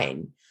even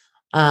mine.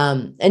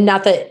 And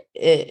not that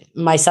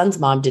my son's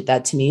mom did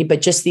that to me,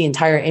 but just the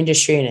entire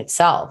industry in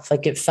itself.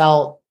 Like it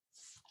felt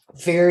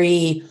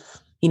very,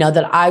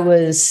 that I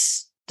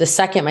was, the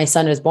second my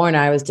son was born,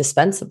 I was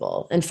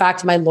dispensable. In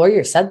fact, my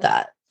lawyer said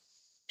that.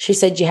 She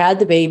said, you had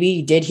the baby,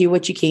 you did here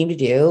what you came to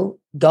do,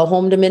 go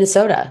home to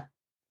Minnesota.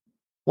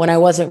 When I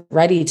wasn't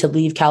ready to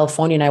leave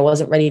California and I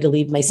wasn't ready to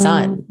leave my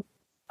son,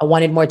 I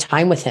wanted more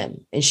time with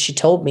him. And she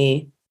told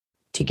me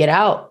to get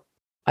out.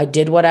 I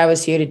did what I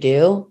was here to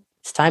do.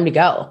 It's time to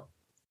go.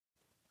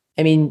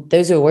 I mean,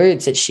 those are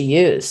words that she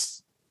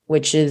used,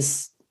 which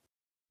is,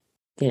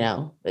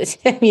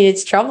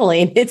 it's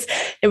troubling.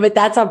 But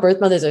that's how birth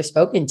mothers are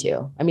spoken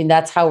to. I mean,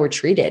 that's how we're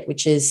treated,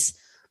 which is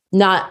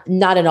not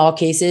in all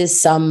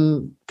cases.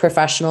 Some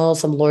professionals,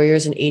 some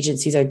lawyers and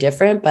agencies are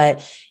different,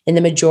 but in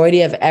the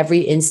majority of every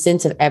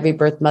instance of every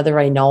birth mother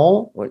I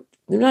know,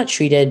 they're not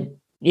treated,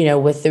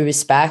 with the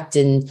respect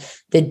and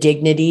the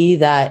dignity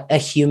that a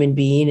human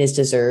being is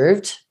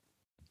deserved.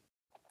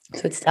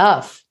 So it's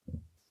tough.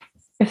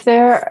 If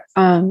there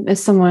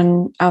is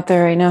someone out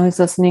there right now who's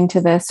listening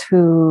to this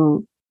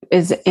who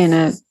is in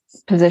a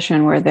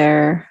position where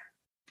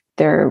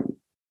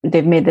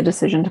they've made the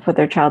decision to put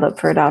their child up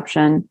for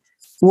adoption,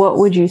 what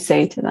would you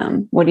say to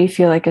them? What do you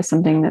feel like is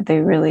something that they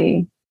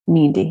really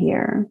need to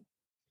hear?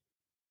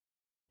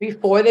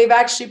 Before they've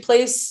actually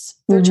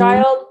placed their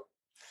child?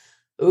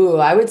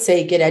 I would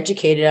say get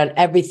educated on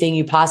everything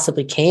you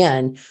possibly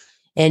can.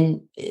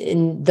 And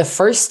the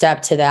first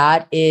step to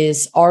that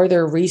is, are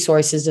there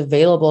resources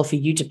available for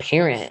you to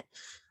parent?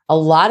 A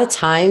lot of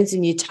times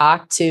when you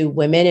talk to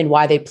women and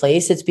why they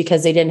place, it's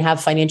because they didn't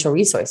have financial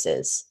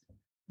resources,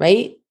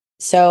 right?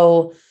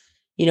 So,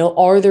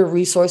 are there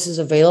resources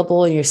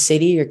available in your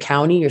city, your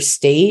county, your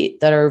state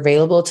that are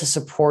available to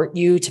support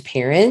you to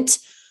parent?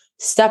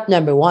 Step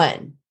number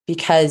one,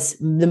 because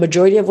the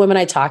majority of women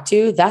I talk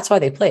to, that's why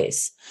they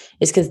place,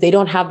 is because they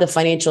don't have the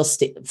financial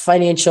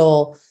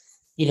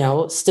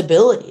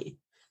stability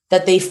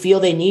that they feel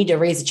they need to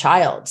raise a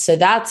child. So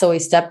that's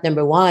always step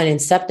number one.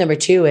 And step number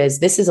two is,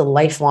 this is a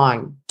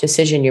lifelong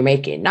decision you're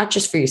making, not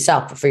just for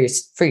yourself, but for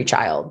your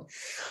child.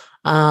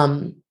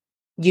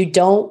 You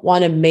don't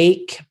want to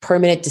make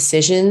permanent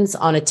decisions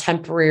on a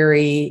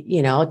temporary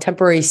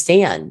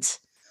stand.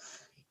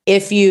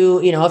 If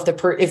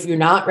if you're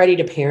not ready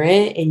to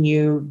parent and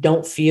you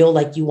don't feel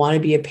like you want to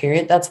be a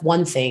parent, that's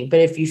one thing. But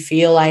if you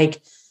feel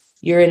like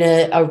you're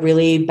in a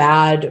really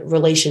bad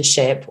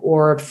relationship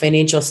or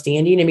financial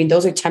standing, I mean,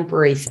 those are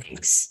temporary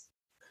things.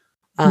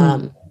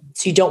 So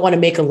you don't want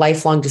to make a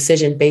lifelong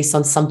decision based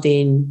on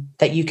something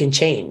that you can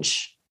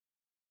change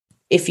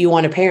if you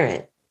want to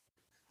parent.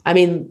 I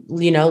mean,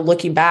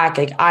 looking back,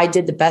 like I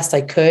did the best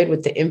I could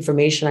with the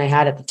information I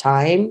had at the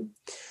time.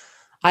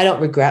 I don't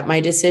regret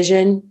my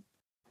decision,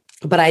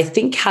 but I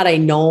think had I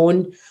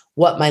known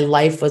what my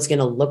life was going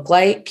to look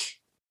like,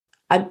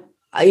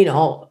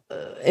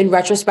 in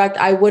retrospect,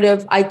 I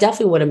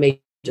definitely would have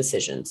made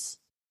decisions.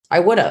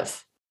 I would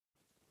have.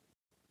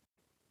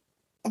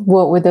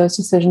 What would those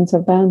decisions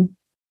have been?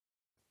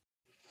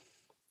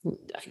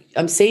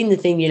 I'm saying the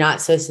thing you're not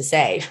supposed to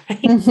say.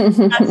 Right?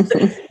 You're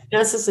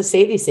not supposed to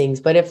say these things.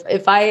 But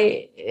if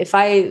I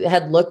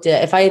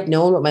had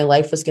known what my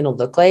life was going to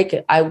look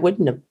like, I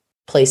wouldn't have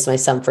placed my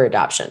son for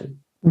adoption.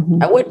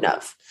 I wouldn't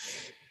have.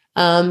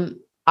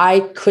 I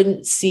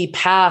couldn't see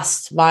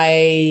past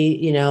my,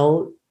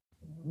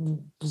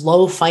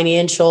 low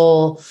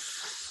financial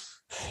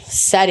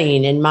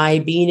setting and my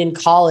being in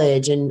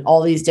college and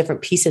all these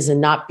different pieces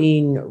and not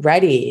being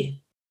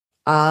ready.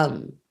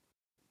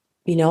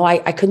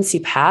 I couldn't see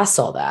past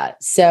all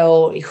that.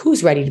 So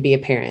who's ready to be a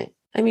parent?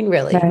 I mean,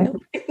 really, Right.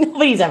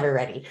 nobody's ever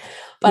ready.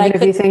 But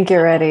even if you think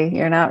you're ready,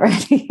 you're not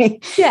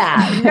ready.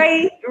 Yeah,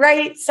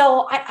 right.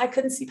 So I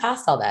couldn't see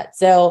past all that.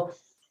 So,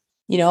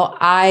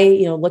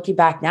 looking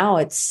back now,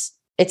 it's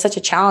such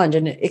a challenge,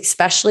 and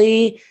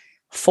especially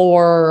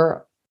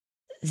for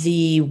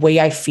the way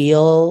I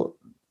feel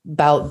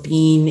about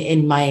being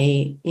in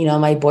my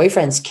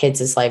boyfriend's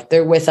kids' life.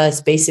 They're with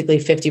us basically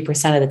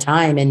 50% of the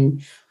time.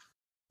 And,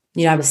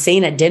 I was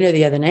saying at dinner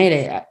the other night,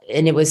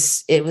 and it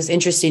was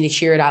interesting to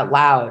hear it out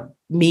loud,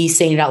 me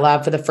saying it out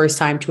loud for the first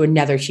time to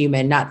another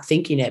human, not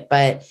thinking it,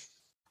 but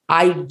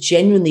I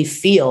genuinely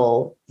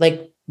feel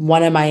like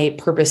one of my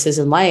purposes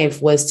in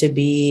life was to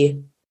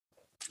be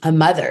a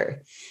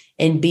mother,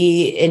 and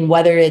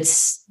whether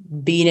it's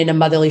being in a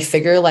motherly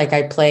figure, like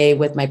I play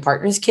with my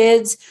partner's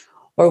kids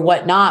or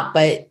whatnot,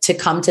 but to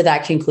come to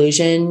that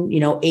conclusion,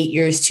 8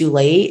 years too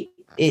late,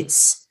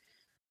 it's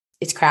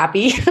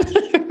crappy.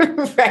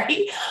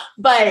 Right.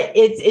 But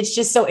it's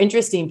just so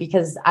interesting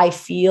because I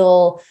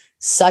feel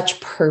such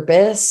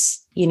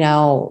purpose,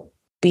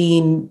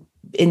 being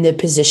in the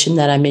position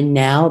that I'm in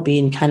now,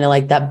 being kind of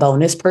like that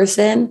bonus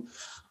person.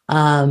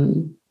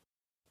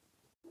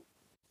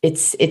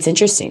 It's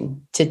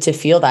interesting to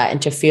feel that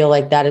and to feel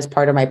like that is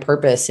part of my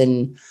purpose.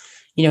 And,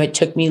 it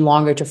took me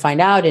longer to find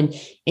out. And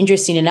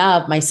interesting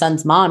enough, my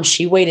son's mom,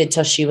 she waited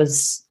till she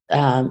was,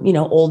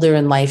 older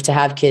in life to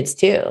have kids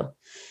too.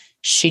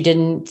 She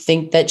didn't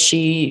think that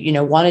she,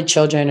 wanted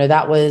children, or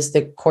that was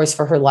the course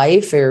for her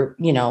life, or,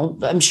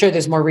 I'm sure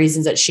there's more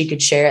reasons that she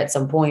could share at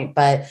some point,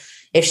 but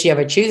if she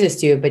ever chooses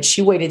to, but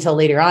she waited till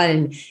later on.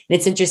 And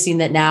it's interesting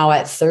that now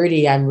at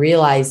 30, I'm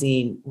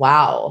realizing,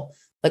 wow,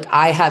 like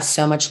I have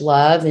so much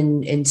love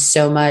and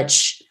so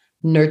much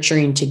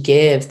nurturing to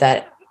give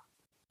that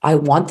I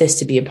want this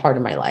to be a part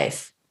of my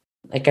life.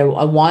 Like I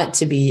want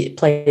to be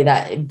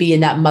in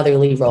that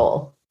motherly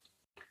role.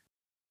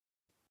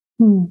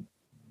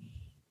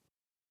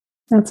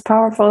 That's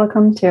powerful to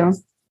come to.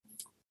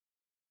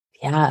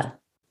 Yeah,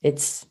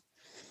 it's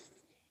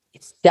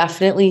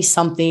definitely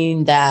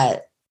something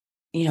that,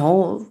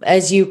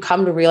 as you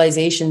come to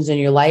realizations in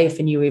your life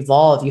and you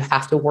evolve, you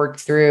have to work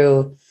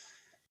through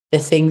the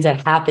things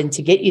that happen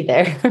to get you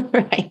there.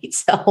 Right.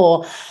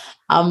 So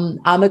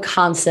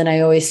I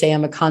always say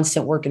I'm a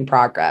constant work in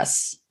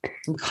progress.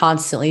 I'm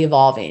constantly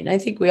evolving. I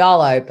think we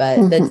all are,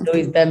 but that's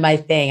always been my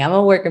thing. I'm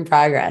a work in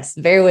progress.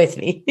 Bear with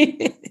me.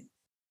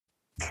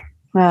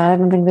 Well, I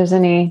don't think there's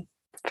any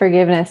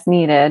forgiveness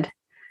needed.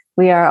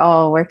 We are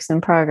all works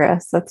in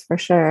progress. That's for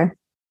sure.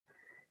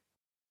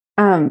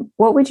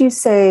 What would you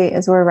say,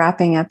 as we're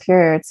wrapping up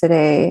here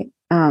today,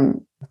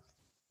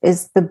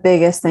 is the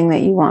biggest thing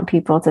that you want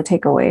people to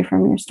take away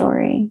from your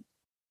story?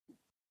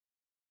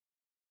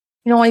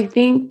 I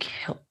think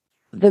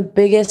the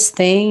biggest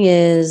thing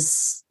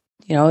is,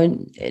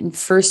 and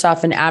first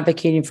off, in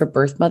advocating for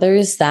birth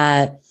mothers,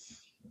 that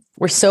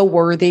we're so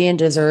worthy and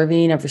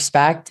deserving of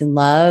respect and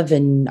love,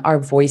 and our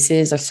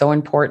voices are so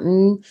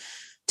important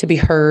to be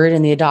heard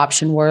in the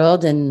adoption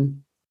world.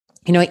 And,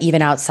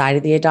 even outside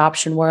of the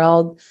adoption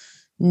world,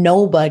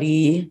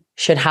 nobody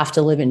should have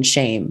to live in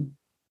shame,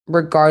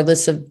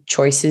 regardless of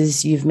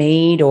choices you've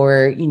made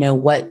or,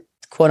 what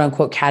quote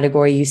unquote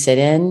category you sit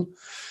in.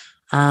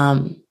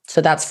 So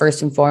that's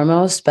first and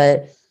foremost.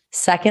 But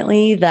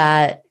secondly,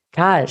 that,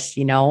 gosh,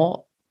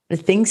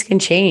 things can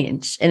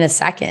change in a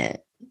second.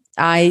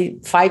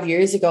 5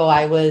 years ago,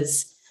 I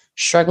was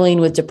struggling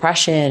with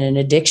depression and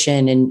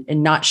addiction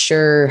and not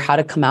sure how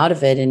to come out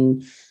of it.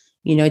 And,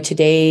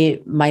 today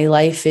my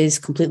life is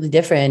completely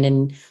different.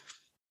 And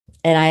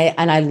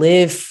I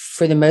live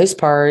for the most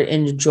part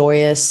in a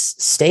joyous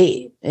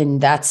state.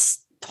 And that's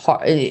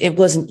hard. It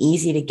wasn't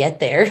easy to get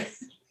there.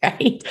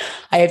 Right.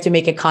 I have to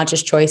make a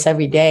conscious choice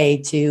every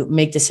day to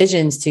make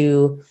decisions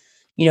to,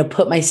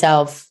 put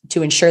myself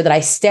to ensure that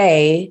I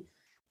stay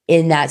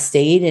in that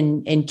state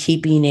and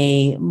keeping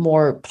a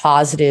more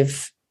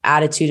positive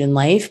attitude in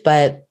life.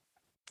 But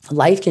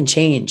life can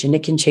change, and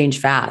it can change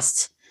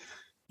fast.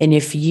 And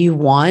if you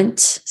want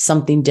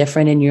something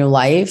different in your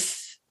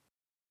life,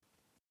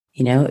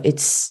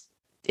 it's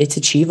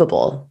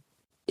achievable.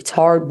 It's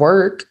hard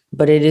work,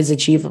 but it is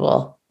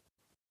achievable.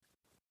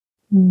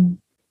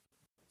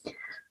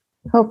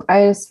 Hope,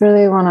 I just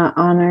really want to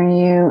honor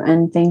you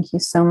and thank you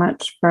so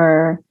much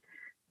for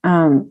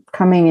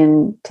coming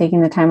and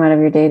taking the time out of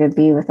your day to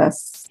be with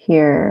us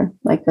here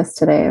like this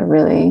today. I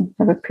really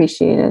have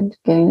appreciated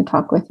getting to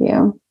talk with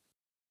you.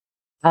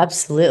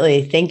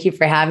 Absolutely. Thank you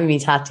for having me,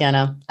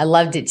 Tatiana. I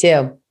loved it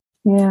too.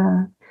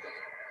 Yeah.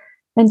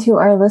 And to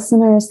our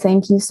listeners,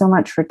 thank you so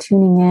much for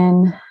tuning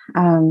in.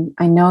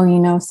 I know you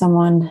know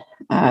someone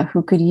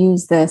who could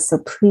use this, so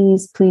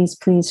please, please,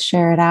 please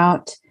share it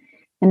out.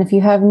 And if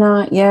you have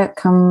not yet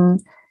come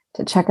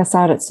to check us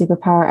out at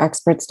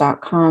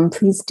superpowerexperts.com,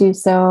 please do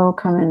so.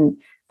 Come and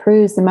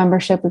peruse the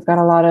membership. We've got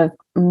a lot of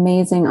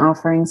amazing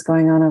offerings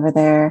going on over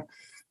there.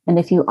 And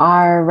if you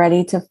are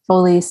ready to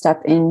fully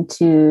step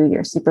into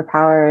your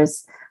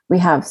superpowers, we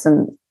have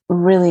some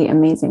really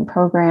amazing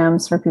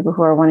programs for people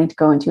who are wanting to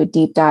go into a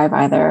deep dive,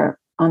 either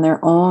on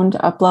their own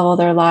to up-level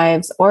their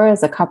lives or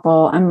as a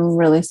couple. I'm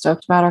really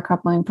stoked about our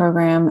coupling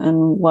program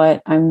and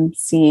what I'm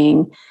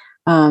seeing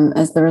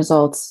as the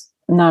results,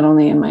 not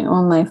only in my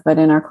own life, but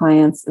in our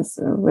clients, is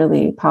a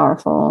really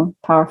powerful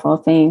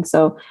thing.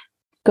 So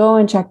go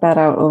and check that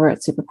out over at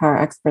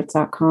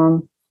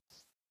superpowerexperts.com.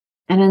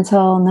 And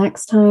until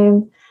next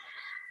time,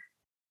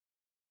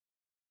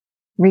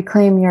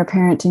 reclaim your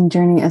parenting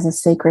journey as a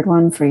sacred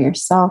one for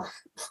yourself,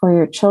 for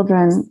your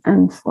children,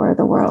 and for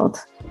the world.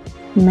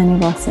 Many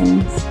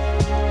blessings.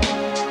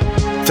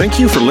 Thank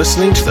you for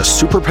listening to the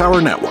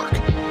Superpower Network.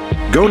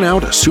 Go now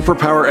to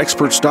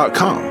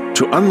superpowerexperts.com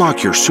to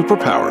unlock your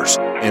superpowers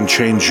and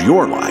change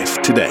your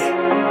life today.